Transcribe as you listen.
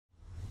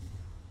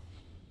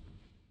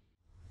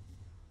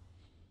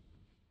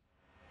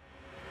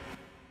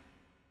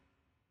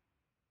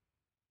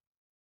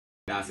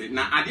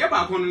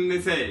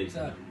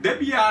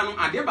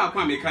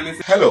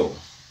Hello,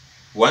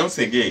 once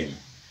again,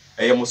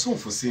 I am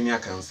Osumfu Senior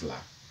Counselor.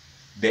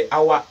 The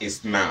hour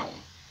is now.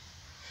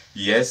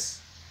 Yes,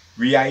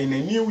 we are in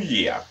a new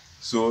year,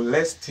 so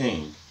let's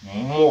think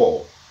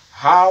more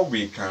how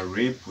we can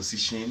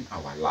reposition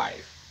our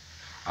life,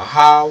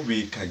 how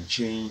we can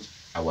change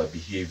our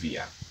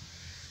behavior.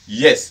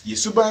 Yes,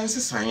 Yesuba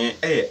Nsisanye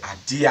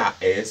adia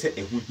se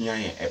ehuhia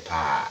yen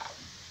epa.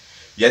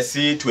 Yes,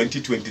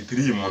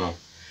 2023 mono.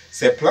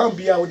 Se plan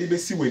bia wo de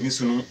besi wani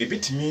so no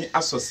ebetimi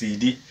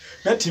asosidi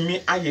na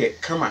timi aye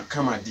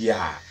kama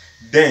dia.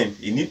 Then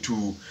you need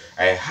to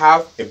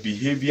have a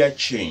behavior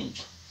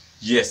change.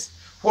 Yes,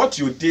 what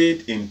you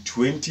did in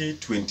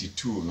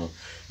 2022, no,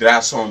 there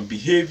are some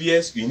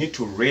behaviors you need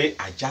to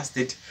readjust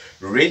it,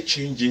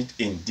 re-change it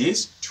in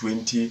this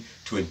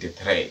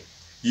 2023.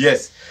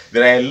 Yes,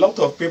 there are a lot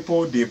of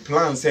people, they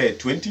plan say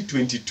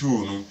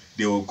 2022, no,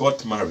 they will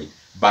got married,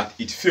 but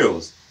it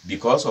fails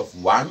because of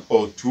one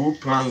or two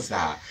plans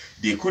that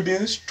they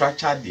couldn't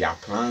structure their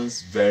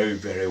plans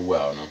very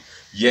well. No?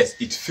 Yes,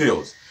 it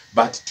fails.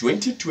 But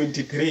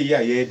 2023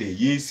 the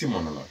year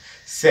simono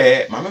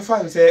say mama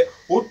fan say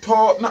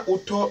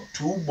auto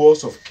 2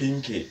 balls of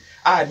kinky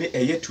ne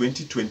eye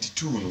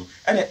 2022 no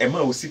ene ema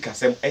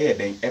osikasem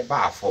den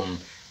eba from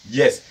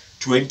yes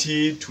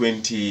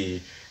 2023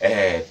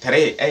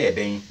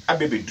 den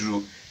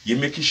abebeduru ye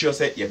make sure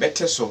say ye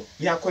better so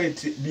ya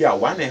quality be a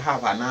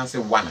 1.5 ananse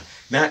 1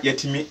 na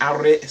yetimi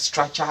are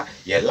structure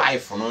ye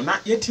life no na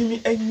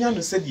yetimi anya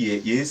no said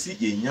ye si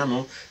enya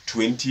no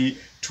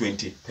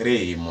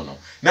 2023 mono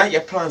na ye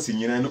plans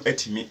nyina no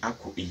atimi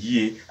akọ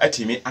eyie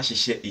atimi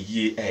ahyehye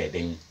eyie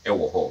den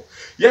ewo ho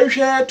ye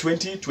hwe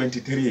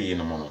 2023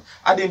 no mono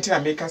adenti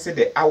ameka say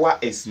the hour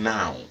is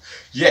now.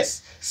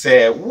 Yes,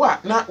 say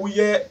what na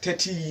uye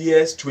 30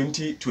 years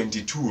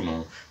 2022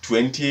 no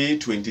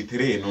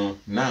 2023 no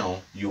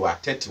now you are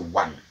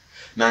 31.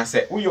 Now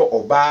say uyo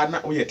oba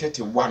na uye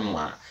 31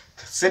 wa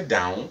sit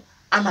down,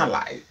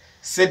 analyze,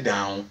 sit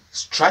down,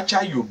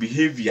 structure your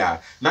behavior.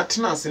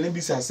 Nothing else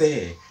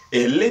say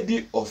a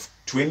lady of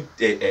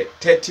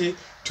 30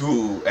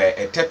 to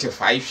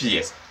 35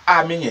 years.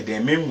 I mean, the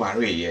main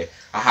worry.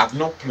 I have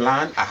not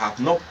planned, I have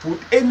not put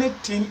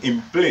anything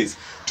in place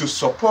to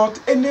support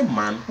any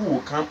man who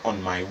will come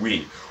on my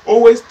way.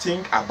 Always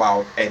think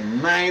about a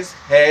nice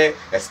hair,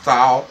 a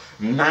style,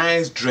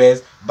 nice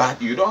dress,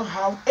 but you don't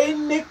have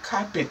any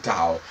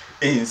capital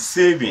in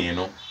saving, you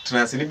know.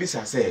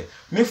 Translation say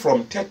me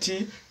from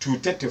 30 to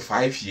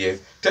 35 years,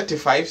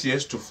 35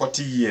 years to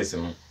 40 years,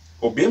 you know.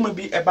 Obema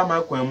bi eba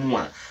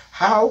makwa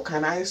how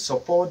can I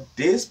support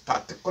this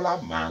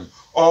particular man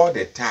all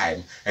the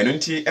time? And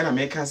until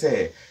I can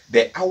say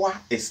the hour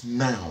is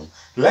now.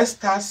 Let's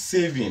start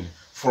saving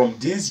from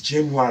this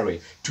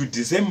January to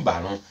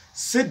December. No?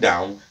 Sit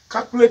down,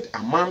 calculate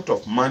amount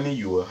of money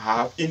you will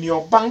have in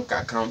your bank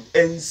account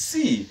and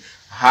see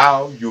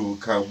how you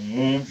can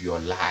move your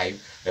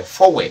life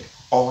forward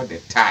all the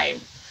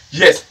time.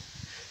 Yes,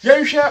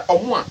 you share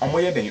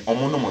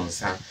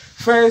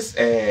first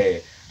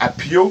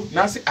appeal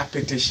nasi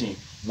appetition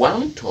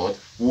 1/3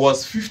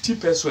 was 50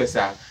 pesos.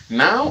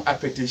 Now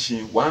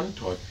appetition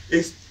 1/3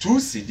 is 2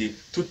 cedi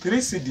to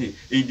 3 cedi.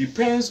 It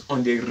depends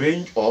on the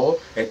range or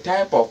a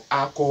type of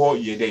alcohol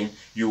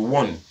you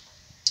want.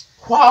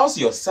 Whilst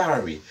your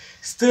salary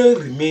still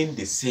remain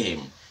the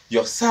same,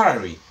 your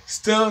salary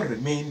still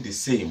remain the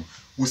same.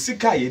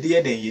 Usika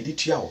yedi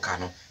tua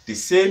okano the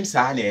same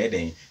sa na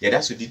yeden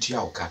yeda so di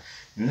tua oka.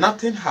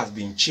 Nothing has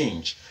been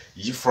changed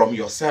from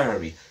your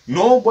salary.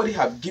 Nobody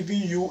have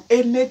given you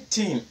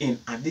anything in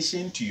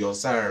addition to your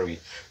salary.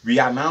 We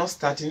are now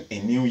starting a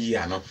new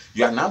year. No?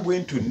 You are now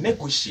going to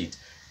negotiate,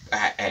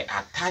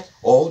 attach,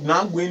 or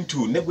now going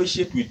to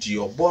negotiate with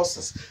your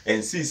bosses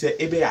and see say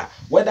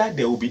whether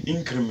there will be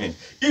increment.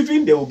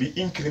 Even there will be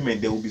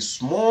increment, there will be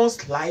small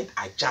slight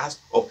adjust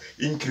of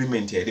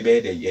increment.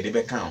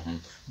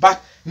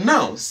 But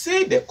now,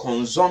 see the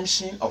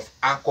consumption of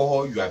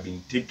alcohol you have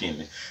been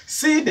taking.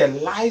 See the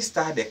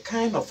lifestyle, the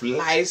kind of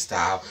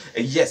lifestyle.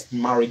 Yes,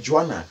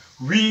 marijuana.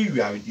 We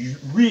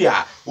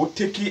are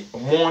taking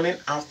morning,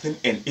 afternoon,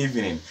 and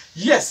evening.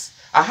 Yes,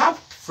 I have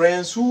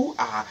friends who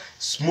are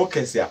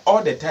smokers here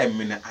all the time. I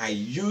mean, I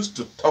used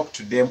to talk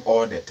to them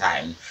all the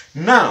time.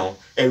 Now,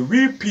 a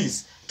real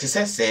piece to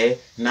say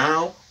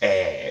now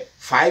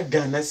 5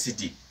 Ghana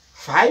cedi.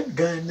 5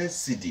 Ghana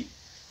cedi.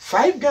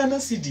 5 Ghana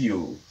cedi.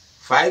 Oh.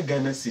 5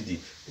 Ghana cedi,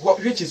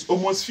 which is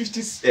almost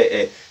 50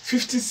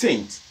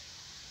 cents.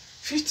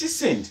 50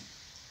 cents.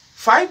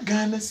 5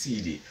 Ghana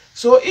cedi.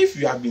 So if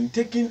you have been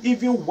taking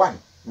even one,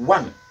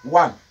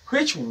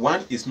 which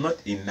one is not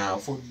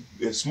enough for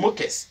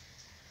smokers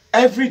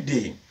every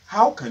day,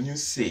 how can you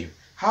save?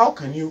 How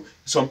can you?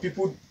 Some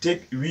people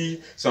take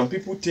weed, some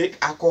people take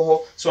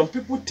alcohol, some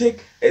people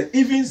take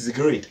even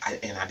cigarette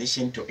in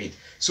addition to it.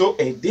 So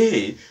a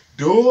day,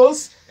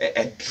 those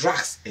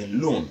drugs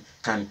alone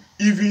can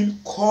even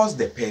cause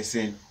the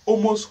person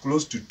almost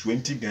close to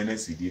 20 Ghana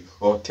cedi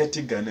or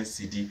 30 Ghana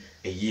cedi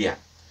a year.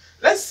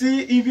 Let's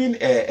see even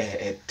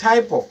a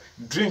type of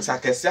drinks I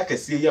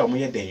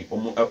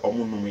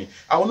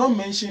will not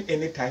mention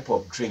any type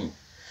of drink.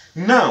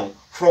 Now,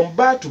 from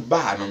bar to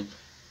bar,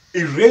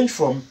 it range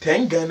from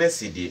 10 Ghana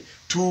cedi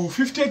to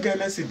 50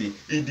 Ghana cedi.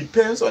 It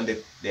depends on the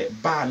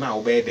bar now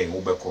where they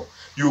ubeko.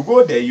 You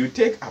go there, you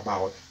take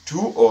about 2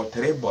 or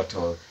 3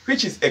 bottles,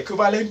 which is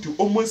equivalent to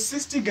almost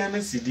 60 Ghana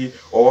cedi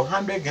or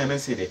 100 Ghana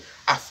cedi.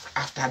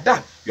 After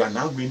that, you are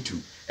now going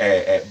to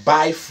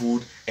buy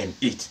food and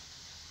eat.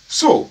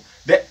 So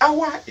the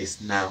hour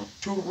is now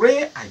to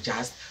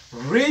readjust,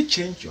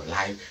 rechange your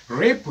life,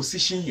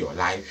 reposition your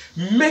life,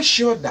 make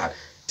sure that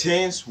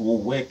things will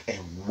work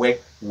and work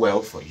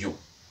well for you.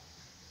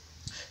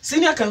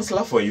 Senior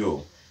counselor for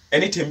you.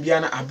 Anything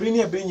Biana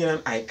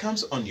Abrinia I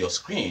comes on your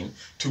screen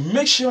to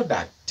make sure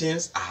that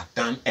things are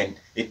done and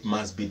it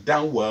must be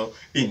done well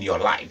in your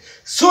life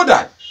so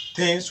that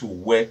things will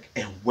work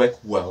and work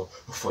well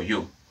for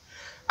you.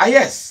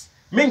 Yes,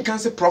 men can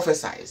say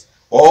prophesize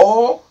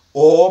or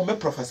me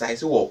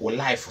prophesize or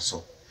life or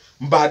so.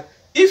 But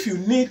if you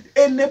need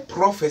any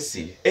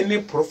prophecy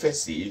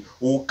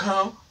will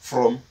come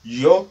from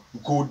your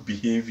good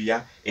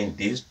behavior in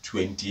this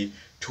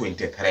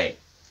 2023.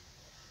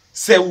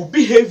 Say wo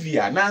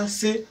behavior na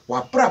say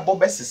wa brabo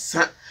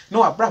besesa na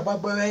wa brabo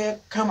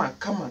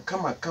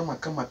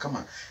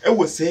kama e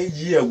wo say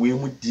year we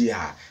mu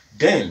dia,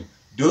 then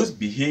those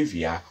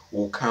behavior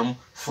will come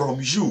from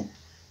you,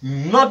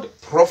 not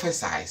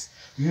prophesize.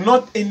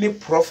 Not any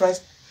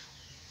prophet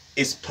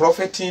is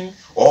propheting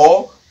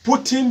or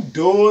putting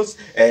those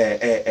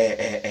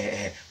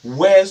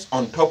words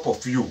on top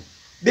of you.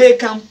 They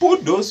can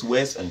put those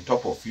words on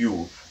top of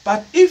you,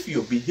 but if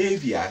your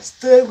behavior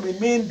still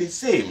remain the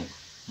same,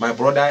 my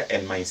brother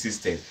and my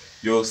sister,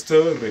 you'll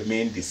still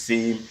remain the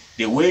same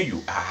the way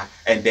you are,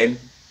 and then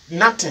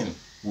nothing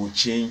will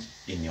change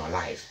in your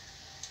life.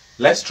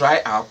 Let's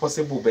try our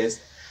possible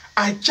best.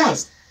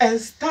 Adjust and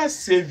start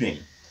saving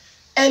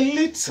a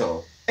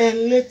little.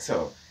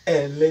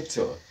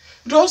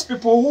 Those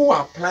people who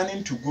are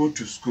planning to go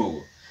to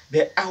school,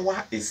 the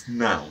hour is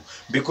now,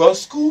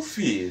 because school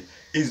fee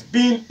is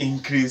being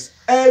increased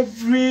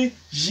every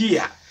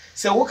year.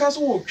 So workers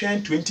who will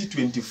train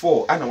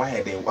 2024 and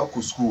why they work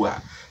to school.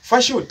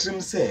 Fashion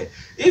trim say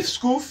if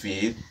school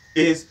fee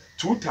is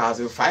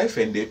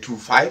 2,500 to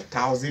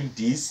 5,000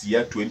 this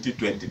year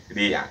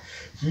 2023,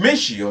 make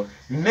sure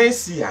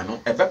next year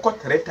no about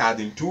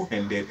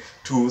 3,200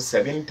 to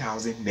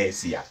 7,000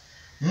 next year.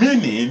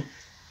 Meaning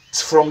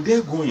from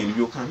there going,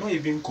 you cannot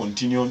even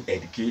continue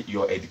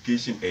your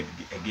education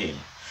again.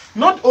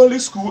 Not only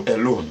school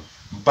alone,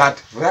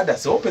 but rather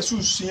so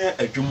pursue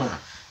a juma.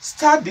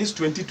 Start this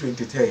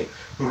 2023,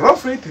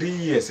 roughly 3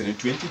 years in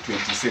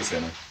 2026,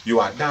 and you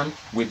are done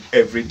with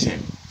everything.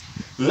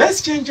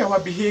 Let's change our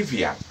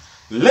behavior.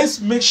 Let's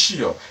make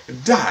sure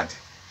that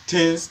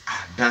things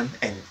are done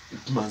and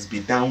it must be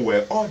done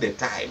well all the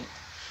time.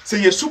 So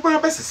you super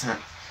best,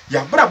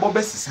 ya brabo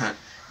best,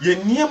 ye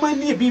niema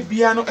ni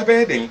bibia no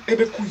ebeden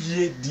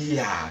ebekuye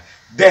dia.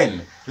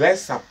 Then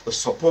let's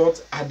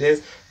support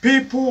others,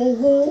 people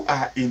who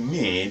are in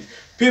need,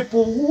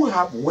 people who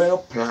have well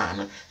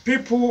planned,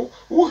 people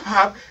who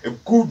have a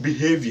good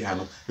behavior.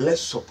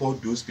 Let's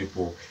support those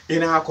people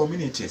in our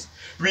communities.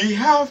 We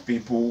have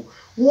people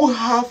who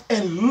have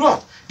a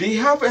lot. They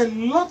have a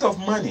lot of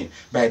money,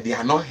 but they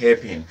are not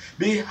helping.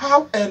 They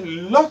have a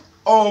lot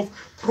of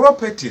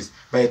properties,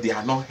 but they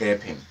are not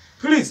helping.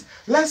 Please,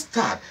 let's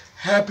start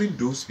helping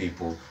those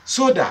people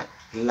so that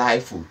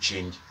life will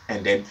change,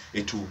 and then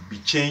it will be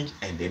changed,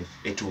 and then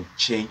it will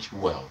change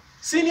well.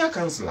 Senior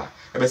counselor,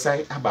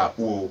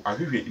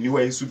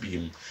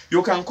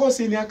 you can call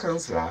senior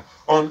counselor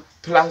on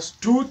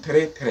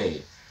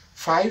 +233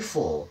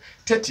 54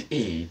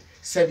 38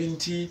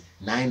 70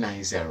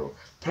 990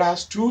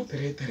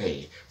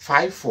 +233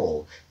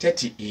 54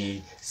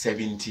 38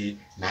 70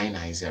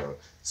 990.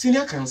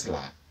 Senior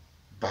counselor,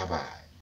 bye bye.